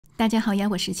大家好呀，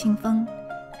我是清风。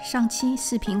上期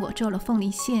视频我做了凤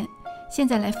梨馅，现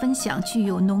在来分享具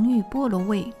有浓郁菠萝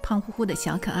味、胖乎乎的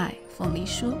小可爱凤梨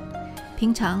酥。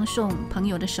平常送朋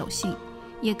友的手信，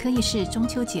也可以是中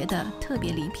秋节的特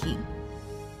别礼品。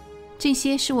这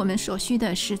些是我们所需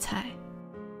的食材：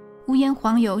无盐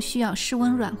黄油需要室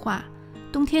温软化，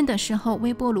冬天的时候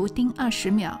微波炉叮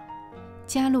20秒，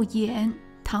加入盐、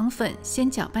糖粉，先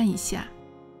搅拌一下。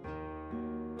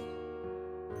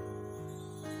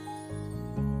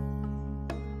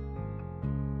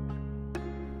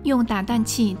用打蛋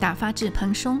器打发至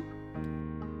蓬松。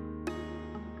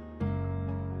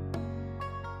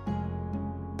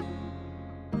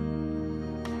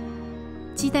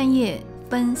鸡蛋液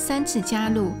分3次加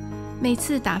入，每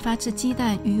次打发至鸡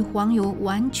蛋与黄油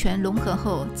完全融合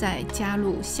后，再加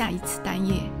入下一次蛋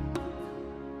液。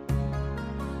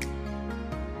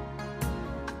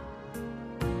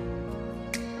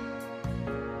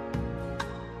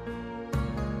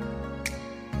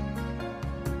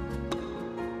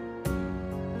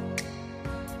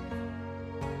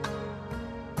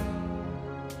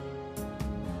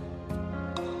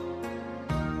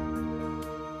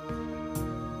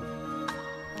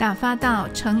打发到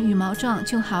成羽毛状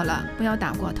就好了，不要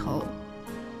打过头。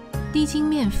低筋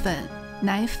面粉、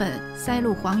奶粉塞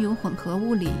入黄油混合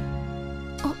物里。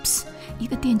Oops， 一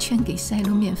个垫圈给塞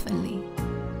入面粉里。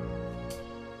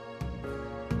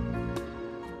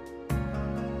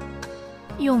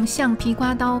用橡皮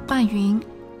刮刀拌匀，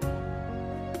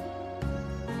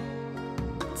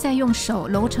再用手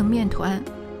揉成面团。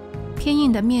偏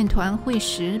硬的面团会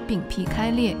使饼皮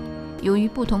开裂。由于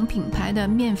不同品牌的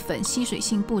面粉吸水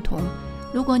性不同，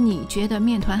如果你觉得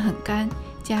面团很干，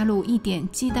加入一点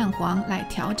鸡蛋黄来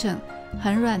调整；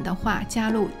很软的话，加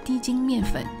入低筋面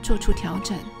粉做出调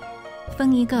整。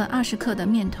分一个20克的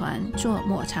面团做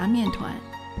抹茶面团。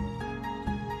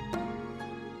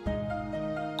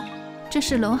这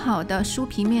是揉好的酥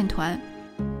皮面团，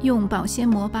用保鲜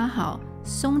膜包好，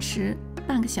松弛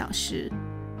半个小时。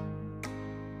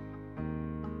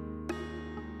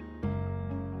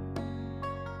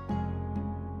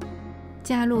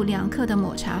加入2克的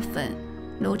抹茶粉，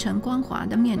揉成光滑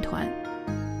的面团。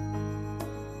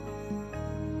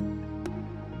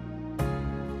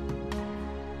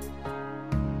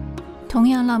同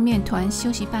样让面团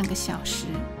休息半个小时。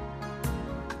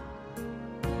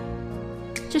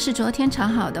这是昨天炒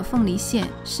好的凤梨馅，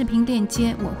视频链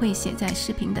接我会写在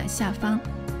视频的下方。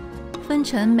分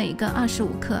成每个25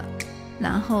克，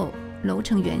然后揉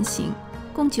成圆形，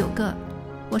共9个。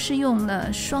我是用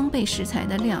了双倍食材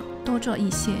的量，多做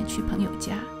一些去朋友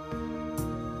家。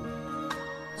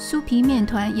酥皮面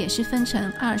团也是分成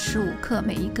25克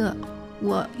每一个，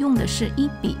我用的是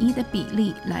1:1的比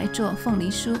例来做凤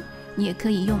梨酥，你也可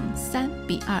以用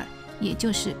3:2，也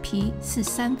就是皮是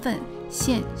3份，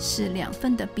馅是2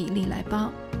份的比例来包。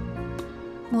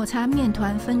抹茶面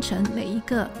团分成每一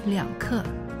个2克。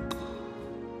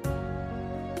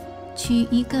取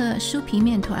一个酥皮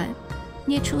面团，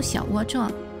捏出小窝状，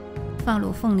放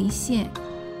入凤梨馅，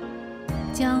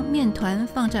将面团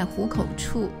放在虎口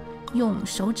处，用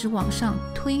手指往上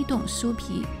推动酥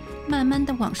皮，慢慢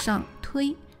的往上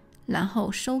推，然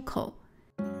后收口。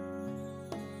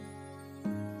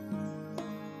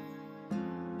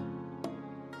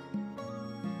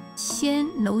先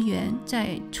揉圆，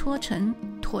再搓成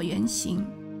椭圆形。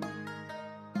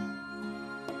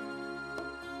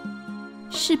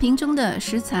视频中的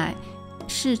食材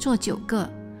是做9个，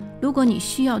如果你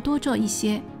需要多做一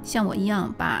些，像我一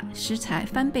样把食材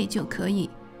翻倍就可以。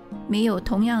没有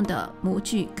同样的模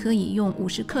具，可以用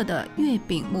50克的月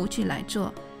饼模具来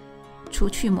做，除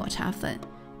去抹茶粉。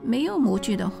没有模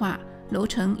具的话，揉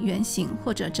成圆形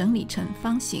或者整理成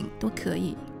方形都可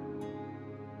以。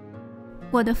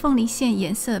我的凤梨馅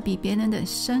颜色比别人的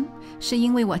深，是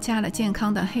因为我加了健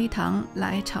康的黑糖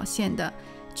来炒馅的。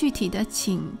具体的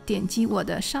请点击我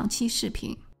的上期视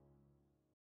频。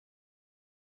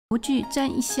模具沾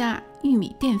一下玉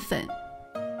米淀粉，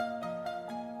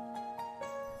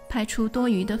排出多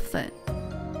余的粉。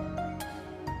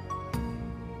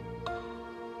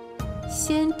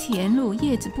先填入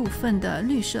叶子部分的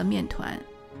绿色面团，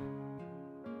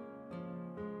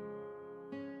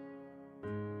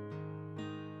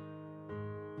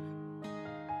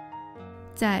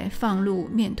再放入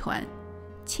面团，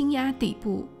轻压底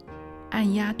部，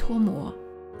按压脱模。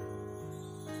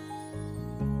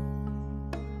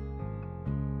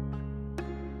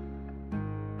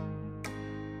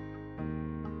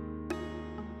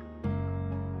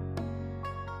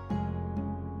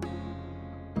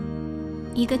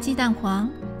1个鸡蛋黄，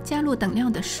加入等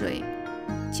量的水，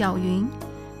搅匀。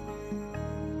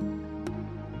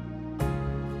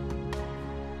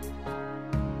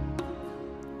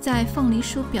在凤梨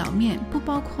酥表面不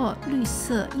包括绿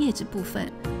色叶子部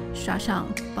分刷上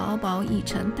薄薄一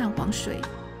层蛋黄水，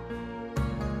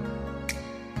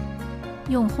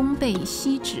用烘焙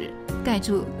锡纸盖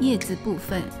住叶子部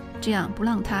分，这样不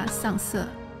让它上色。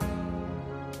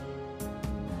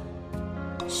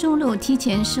输入提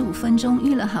前15分钟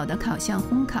预热好的烤箱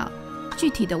烘烤，具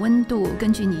体的温度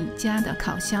根据你家的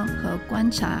烤箱和观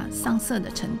察上色的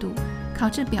程度，烤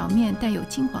至表面带有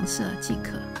金黄色即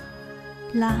可。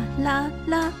啦啦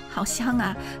啦，好香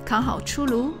啊！烤好出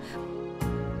炉。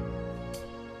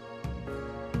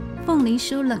凤梨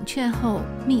酥冷却后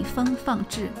密封放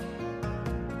置。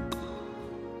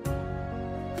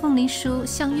凤梨酥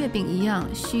像月饼一样，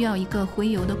需要一个回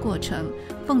油的过程。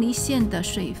凤梨馅的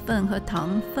水分和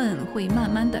糖分会慢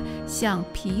慢的向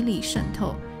皮里渗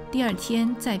透，第二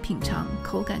天再品尝，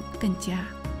口感更佳。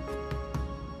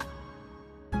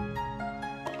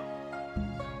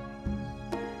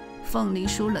凤梨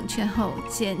酥冷却后，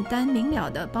简单明了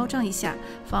的包装一下，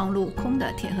放入空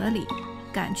的铁盒里，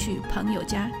赶去朋友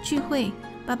家聚会。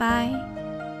拜拜。